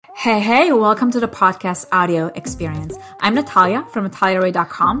Hey, welcome to the podcast audio experience. I'm Natalia from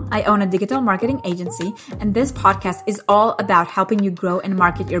nataliaray.com. I own a digital marketing agency, and this podcast is all about helping you grow and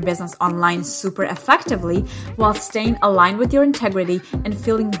market your business online super effectively while staying aligned with your integrity and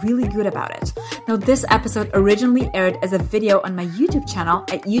feeling really good about it. Now, this episode originally aired as a video on my YouTube channel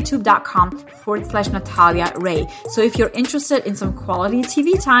at youtube.com/Natalia Ray. So if you're interested in some quality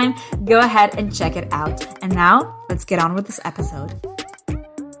TV time, go ahead and check it out. And now, let's get on with this episode.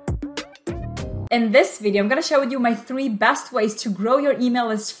 In this video, I'm going to share with you my 3 best ways to grow your email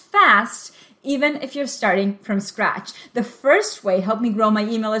list fast, even if you're starting from scratch. The first way helped me grow my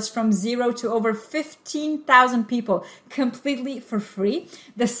email list from 0 to over 15,000 people completely for free.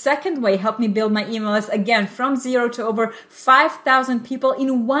 The second way helped me build my email list again from 0 to over 5,000 people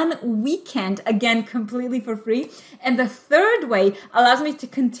in 1 weekend, again completely for free. And the third way allows me to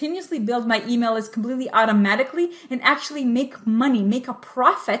continuously build my email list completely automatically and actually make money, make a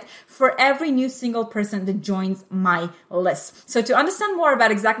profit for every new single person that joins my list. So to understand more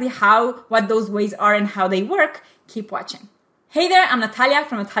about exactly what those ways are and how they work, keep watching. Hey there, I'm Natalia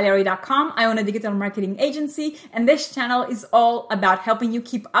from nataliaray.com. I own a digital marketing agency, and this channel is all about helping you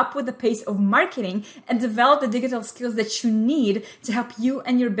keep up with the pace of marketing and develop the digital skills that you need to help you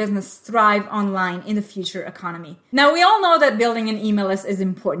and your business thrive online in the future economy. Now, we all know that building an email list is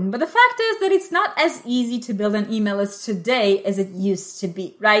important, but the fact is that it's not as easy to build an email list today as it used to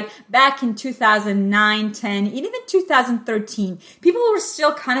be, right? Back in 2009, 10, even 2013, people were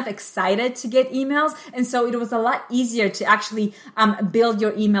still kind of excited to get emails, and so it was a lot easier to actually build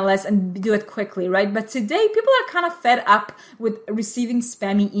your email list and do it quickly, right? But today, people are kind of fed up with receiving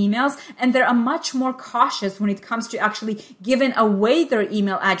spammy emails, and they're much more cautious when it comes to actually giving away their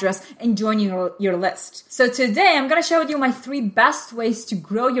email address and joining your list. So today, I'm going to share with you my 3 best ways to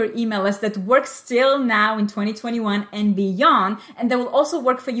grow your email list that work still now in 2021 and beyond, and that will also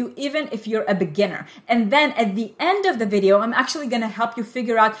work for you even if you're a beginner. And then at the end of the video, I'm actually going to help you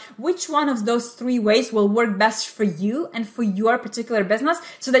figure out which one of those 3 ways will work best for you and for your particular business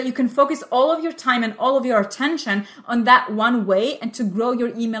so that you can focus all of your time and all of your attention on that one way and to grow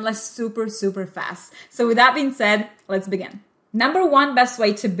your email list super fast. So with that being said, let's begin. Number 1 best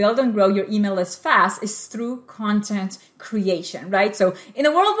way to build and grow your email list fast is through content creation, right? So in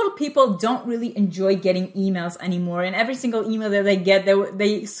a world where people don't really enjoy getting emails anymore, and every single email that they get,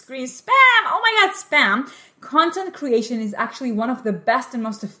 they scream, spam, oh my God, spam. Content creation is actually one of the best and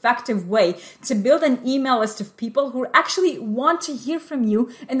most effective way to build an email list of people who actually want to hear from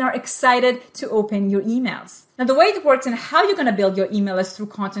you and are excited to open your emails. Now, the way it works and how you're going to build your email list through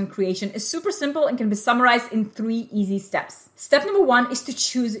content creation is super simple and can be summarized in 3 easy steps. Step number 1 is to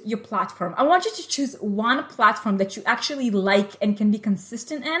choose your platform. I want you to choose one platform that you actually like and can be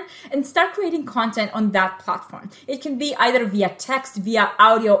consistent in and start creating content on that platform. It can be either via text, via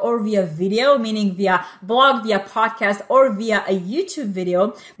audio, or via video, meaning via blog, via podcast, or via a YouTube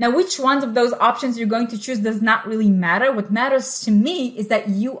video. Now, which ones of those options you're going to choose does not really matter. What matters to me is that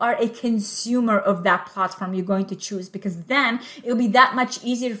you are a consumer of that platform you're going to choose, because then it'll be that much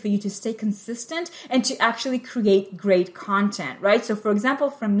easier for you to stay consistent and to actually create great content, right? So for example,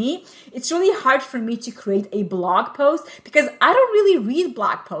 for me, it's really hard for me to create a blog post because I don't really read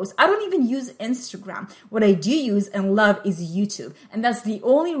blog posts. I don't even use Instagram. What I do use and love is YouTube. And that's the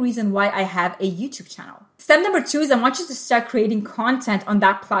only reason why I have a YouTube channel. Step number 2 is I want you to start creating content on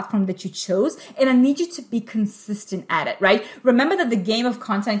that platform that you chose, and I need you to be consistent at it, right? Remember that the game of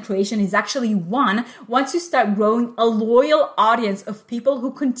content creation is actually won once you start growing a loyal audience of people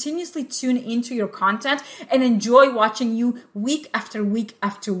who continuously tune into your content and enjoy watching you week after week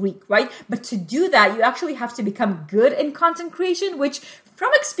after week, right? But to do that, you actually have to become good in content creation, which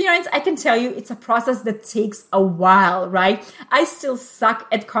from experience, I can tell you it's a process that takes a while, right? I still suck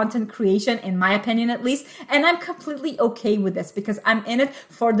at content creation, in my opinion at least, and I'm completely okay with this because I'm in it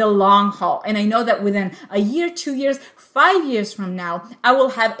for the long haul. And I know that within a year, 2 years, 5 years from now, I will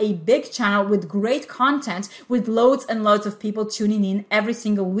have a big channel with great content with loads and loads of people tuning in every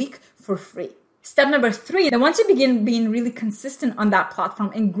single week for free. Step number 3, then once you begin being really consistent on that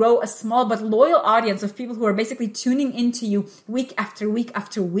platform and grow a small but loyal audience of people who are basically tuning into you week after week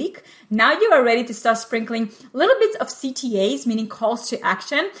after week, now you are ready to start sprinkling little bits of CTAs, meaning calls to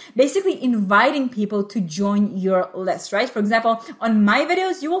action, basically inviting people to join your list, right? For example, on my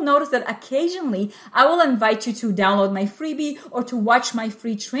videos, you will notice that occasionally I will invite you to download my freebie or to watch my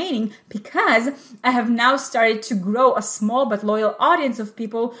free training because I have now started to grow a small but loyal audience of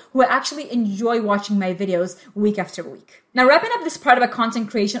people who actually enjoy enjoy watching my videos week after week. Now, wrapping up this part about content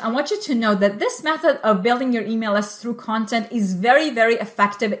creation, I want you to know that this method of building your email list through content is very, very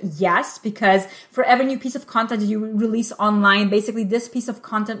effective. Yes, because for every new piece of content you release online, basically this piece of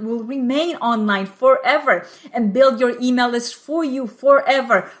content will remain online forever and build your email list for you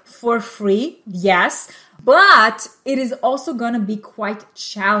forever for free. Yes. But it is also going to be quite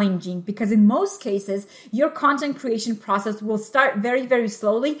challenging because in most cases, your content creation process will start very, very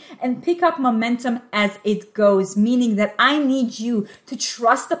slowly and pick up momentum as it goes, meaning that I need you to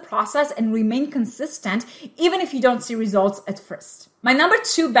trust the process and remain consistent, even if you don't see results at first. My number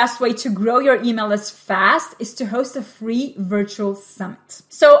 2 best way to grow your email list fast is to host a free virtual summit.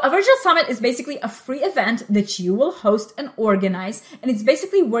 So a virtual summit is basically a free event that you will host and organize. And it's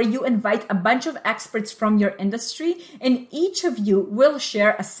basically where you invite a bunch of experts from your industry and each of you will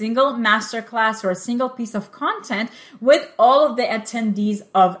share a single masterclass or a single piece of content with all of the attendees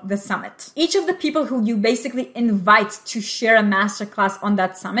of the summit. Each of the people who you basically invite to share a masterclass on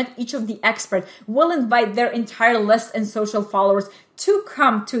that summit, each of the experts will invite their entire list and social followers to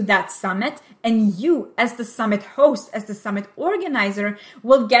come to that summit, and you as the summit host, as the summit organizer,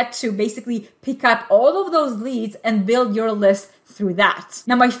 will get to basically pick up all of those leads and build your list through that.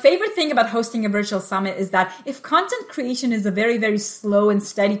 Now, my favorite thing about hosting a virtual summit is that if content creation is a very, very slow and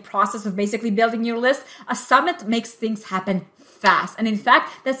steady process of basically building your list, a summit makes things happen fast. And in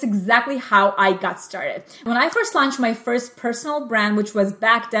fact, that's exactly how I got started. When I first launched my first personal brand, which was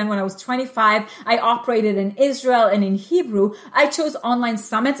back then when I was 25, I operated in Israel and in Hebrew. I chose online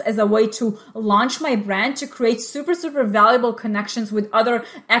summits as a way to launch my brand, to create super, super valuable connections with other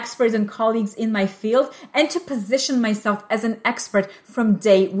experts and colleagues in my field, and to position myself as an expert from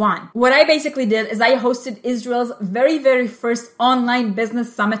day one. What I basically did is I hosted Israel's very, very first online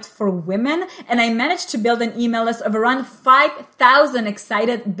business summit for women, and I managed to build an email list of around 5,000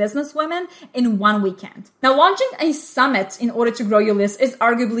 excited businesswomen in one weekend. Now, launching a summit in order to grow your list is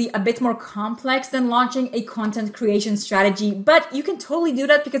arguably a bit more complex than launching a content creation strategy, but you can totally do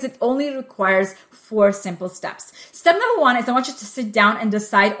that because it only requires 4 simple steps. Step number 1 is I want you to sit down and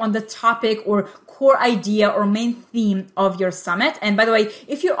decide on the topic or core idea or main theme of your summit. And by the way,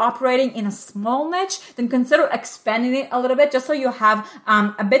 if you're operating in a small niche, then consider expanding it a little bit just so you have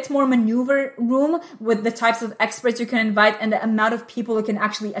a bit more maneuver room with the types of experts you can invite and the amount of people who can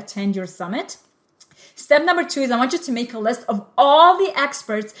actually attend your summit. Step number 2 is I want you to make a list of all the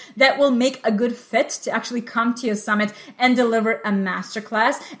experts that will make a good fit to actually come to your summit and deliver a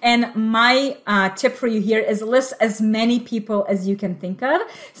masterclass. And my tip for you here is list as many people as you can think of.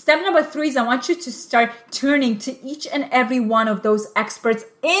 Step number 3 is I want you to start turning to each and every one of those experts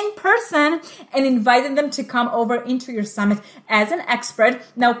in person and inviting them to come over into your summit as an expert.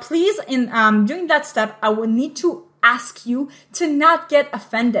 Now, please, in doing that step, I will need to ask you to not get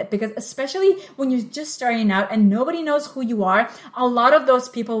offended, because especially when you're just starting out and nobody knows who you are, a lot of those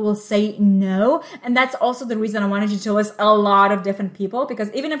people will say no. And that's also the reason I wanted you to list a lot of different people,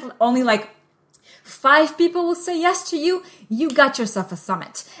 because even if only like 5 people will say yes to you, you got yourself a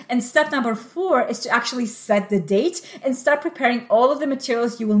summit. And step number 4 is to actually set the date and start preparing all of the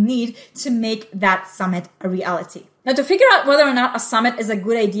materials you will need to make that summit a reality. Now, to figure out whether or not a summit is a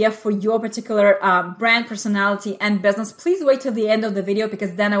good idea for your particular brand, personality, and business, please wait till the end of the video,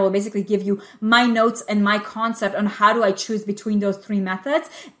 because then I will basically give you my notes and my concept on how do I choose between those 3 methods.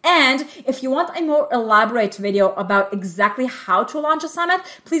 And if you want a more elaborate video about exactly how to launch a summit,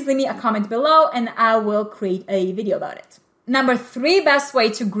 please leave me a comment below and I will create a video about it. Number 3 best way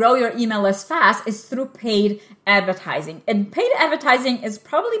to grow your email list fast is through paid advertising. And paid advertising is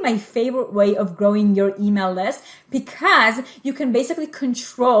probably my favorite way of growing your email list, because you can basically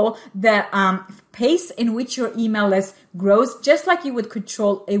control the pace in which your email list grows, just like you would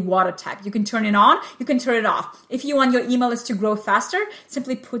control a water tap. You can turn it on, you can turn it off. If you want your email list to grow faster,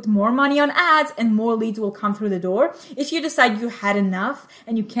 simply put more money on ads and more leads will come through the door. If you decide you had enough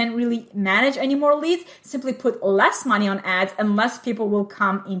and you can't really manage any more leads, simply put less money on ads and less people will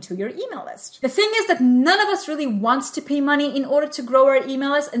come into your email list. The thing is that none of us really wants to pay money in order to grow our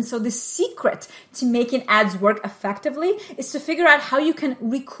email list. And so the secret to making ads work effectively is to figure out how you can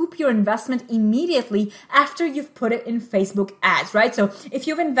recoup your investment immediately after you've put it in Facebook ads, right? So if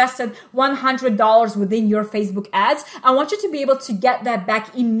you've invested $100 within your Facebook ads, I want you to be able to get that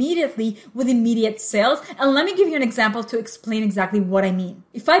back immediately with immediate sales. And let me give you an example to explain exactly what I mean.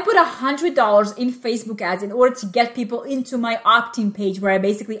 If I put $100 in Facebook ads in order to get people into my opt-in page, where I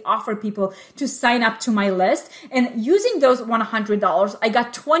basically offer people to sign up to my list, and using those $100, I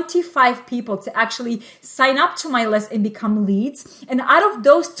got 25 people to actually sign up to my list and become leads. And out of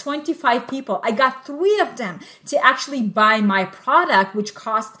those 25 people, I got 3 of them to actually actually buy my product, which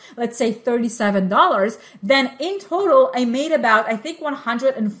cost, let's say $37, then in total, I made about, I think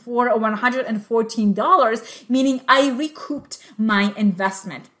 $104 or $114, meaning I recouped my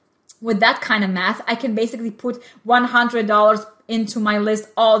investment. With that kind of math, I can basically put $100 into my list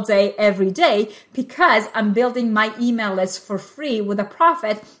all day, every day, because I'm building my email list for free with a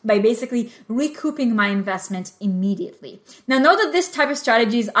profit by basically recouping my investment immediately. Now, know that this type of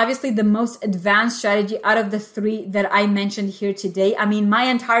strategy is obviously the most advanced strategy out of the three that I mentioned here today. I mean, my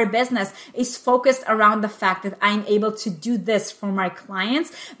entire business is focused around the fact that I'm able to do this for my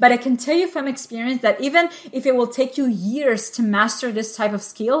clients, but I can tell you from experience that even if it will take you years to master this type of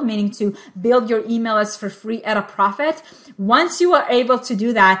skill, meaning to build your email list for free at a profit, once you are able to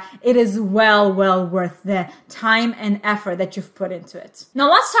do that, it is well worth the time and effort that you've put into it.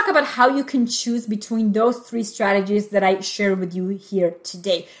 Now let's talk about how you can choose between those three strategies that I share with you here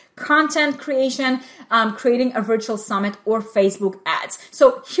today. Content creation, creating a virtual summit, or Facebook ads.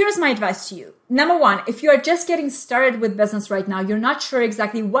 So here's my advice to you. Number one, if you are just getting started with business right now, you're not sure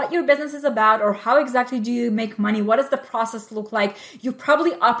exactly what your business is about or how exactly do you make money, what does the process look like, you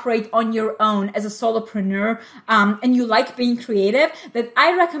probably operate on your own as a solopreneur, and you like being creative, then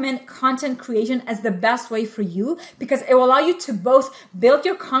I recommend content creation as the best way for you because it will allow you to both build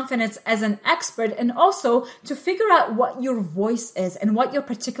your confidence as an expert and also to figure out what your voice is and what your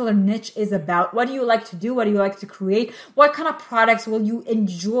particular niche is about. What do you like to do? What do you like to create? What kind of products will you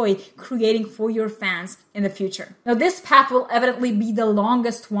enjoy creating for your fans in the future? Now, this path will evidently be the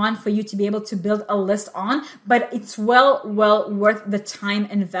longest one for you to be able to build a list on, but it's well worth the time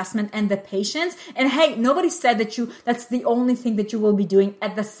investment and the patience. And hey, nobody said that's the only thing that you will be doing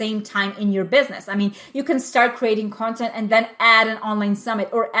at the same time in your business. I mean, you can start creating content and then add an online summit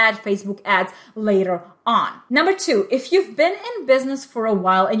or add Facebook ads later on. Number two, if you've been in business for a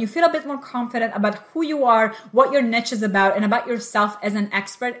while and you feel a bit more confident about who you are, what your niche is about, and about yourself as an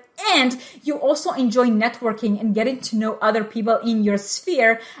expert, and you also enjoy networking and getting to know other people in your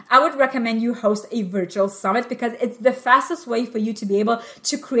sphere, I would recommend you host a virtual summit because it's the fastest way for you to be able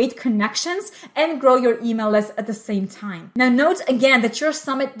to create connections and grow your email list at the same time. Now, note again that your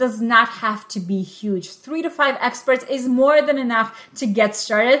summit does not have to be huge. 3 to 5 experts is more than enough to get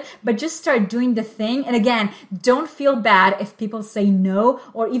started, but just start doing the thing. And again, don't feel bad if people say no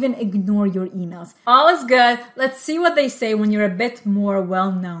or even ignore your emails. All is good. Let's see what they say when you're a bit more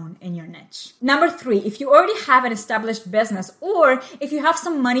well-known in your niche. Number 3, if you already have an established business or if you have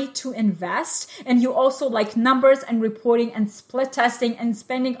some money to invest and you also like numbers and reporting and split testing and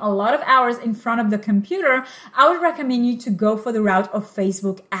spending a lot of hours in front of the computer, I would recommend you to go for the route of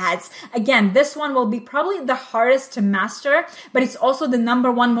Facebook ads. Again, this one will be probably the hardest to master, but it's also the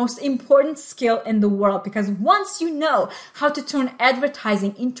number one most important skill in the world because once you know how to turn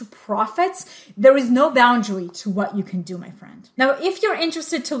advertising into profits, there is no boundary to what you can do, my friend. Now, if you're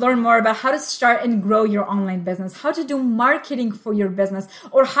interested to learn more about how to start and grow your online business, how to do marketing for your business,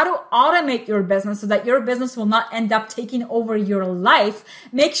 or how to automate your business so that your business will not end up taking over your life,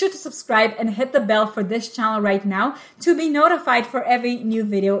 make sure to subscribe and hit the bell for this channel right now to be notified for every new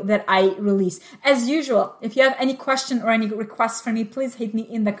video that I release. As usual, if you have any question or any requests for me, please hit me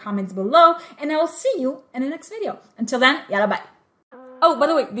in the comments below and I will see you in the next video. Until then, yalla bye. Oh, by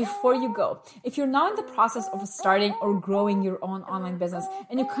the way, before you go, if you're now in the process of starting or growing your own online business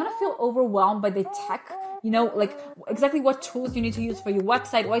and you kind of feel overwhelmed by the tech, like exactly what tools you need to use for your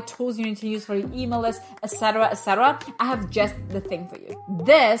website, what tools you need to use for your email list, etc., I have just the thing for you.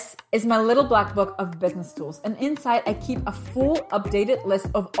 This is my little black book of business tools. And inside, I keep a full updated list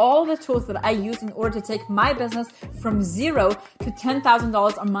of all the tools that I use in order to take my business from $0 to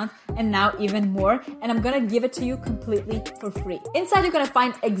 $10,000 a month and now even more. And I'm going to give it to you completely for free. Inside, you're going to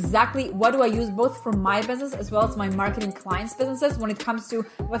find exactly what do I use both for my business as well as my marketing clients' businesses when it comes to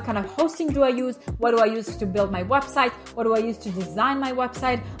what kind of hosting do I use, what do I use to build my website, what do I use to design my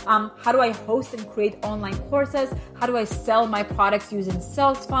website, how do I host and create online courses, how do I sell my products using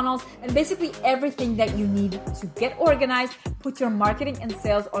sales funnels, and basically everything that you need to get organized, put your marketing and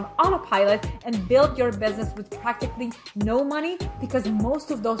sales on autopilot, and build your business with practically no money because most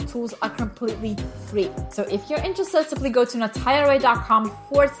of those tools are completely free. So if you're interested, simply go to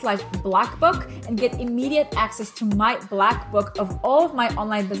nataliaray.com/blackbook and get immediate access to my black book of all of my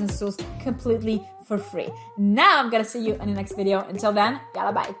online business tools completely for free. Now I'm gonna see you in the next video. Until then,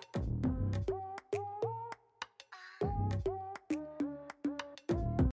 yalla bye.